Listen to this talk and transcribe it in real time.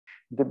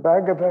The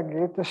Bhagavad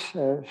Gita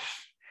says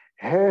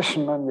his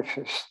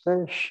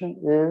manifestation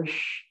is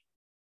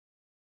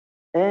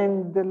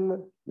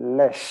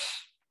endless.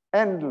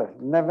 Endless,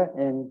 never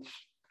ends.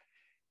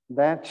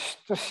 That's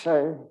to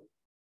say,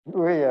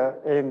 we are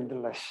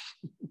endless.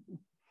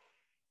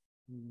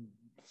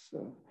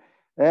 So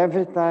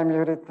every time you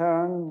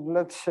return,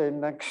 let's say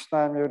next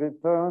time you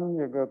return,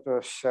 you go to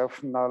a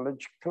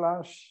self-knowledge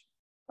class,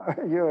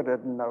 you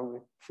already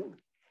know it.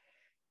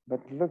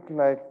 But look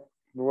like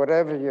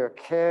whatever you're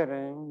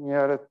carrying, you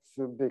are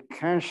to be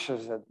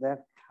conscious at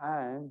that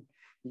time,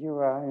 you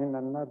are in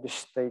another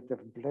state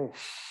of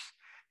bliss.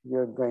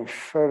 You're going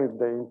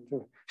further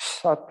into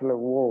subtler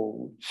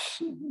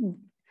worlds,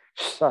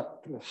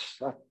 subtler.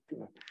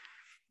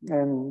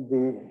 And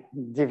the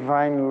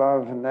divine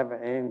love never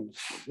ends,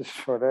 it's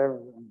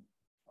forever.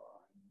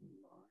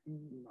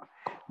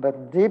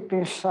 But deep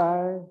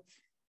inside,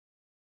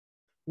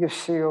 you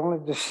see only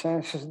the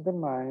senses, the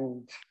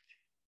mind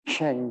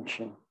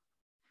changing.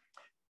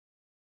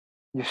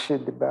 You see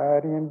the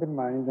body and the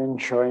mind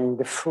enjoying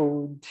the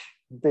food,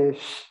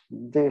 this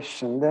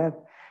and that.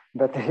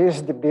 But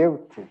here's the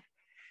beauty.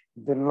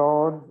 The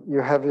Lord,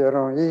 you have your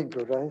own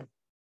ego, right?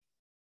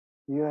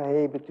 You are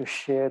able to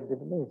share the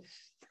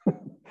bliss,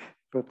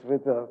 but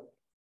without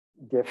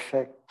the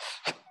effects.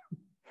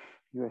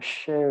 You are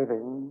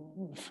sharing.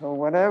 So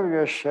whatever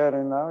you're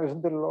sharing now is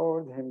the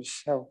Lord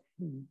himself.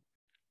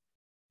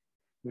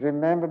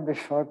 Remember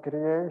before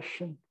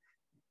creation?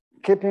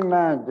 Keep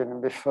imagining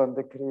before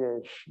the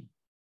creation.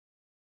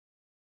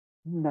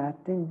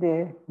 Nothing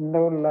there,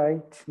 no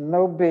light,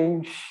 no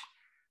beings,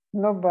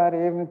 nobody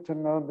even to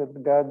know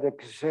that God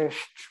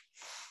exists.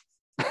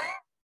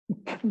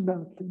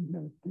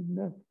 Nothing.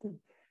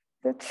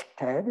 That's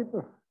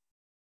terrible.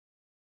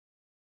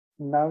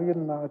 Now you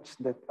notice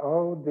that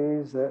all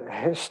these are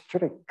his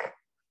trick.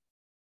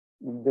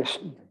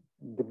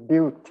 The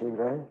beauty,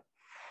 right?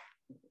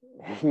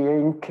 Here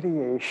in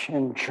creation,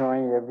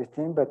 enjoying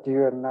everything, but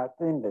you are not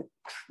in it.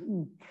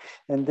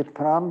 And the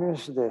problem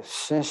is that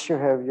since you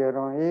have your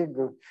own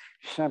ego,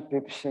 some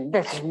people say,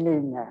 that's me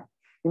now,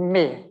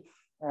 me.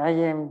 I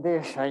am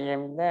this, I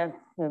am that,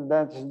 and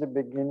that's the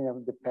beginning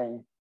of the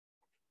pain.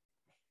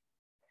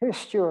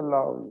 He's to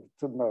allow you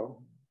to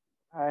know.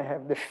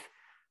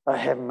 I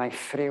have my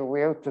free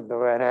will to do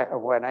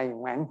what I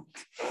want.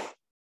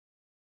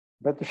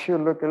 But if you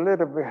look a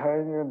little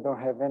behind you, you don't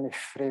have any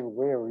free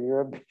will.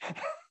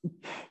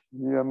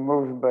 You're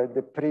moved by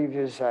the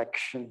previous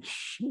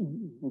actions.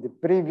 The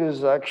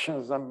previous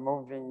actions are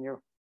moving you.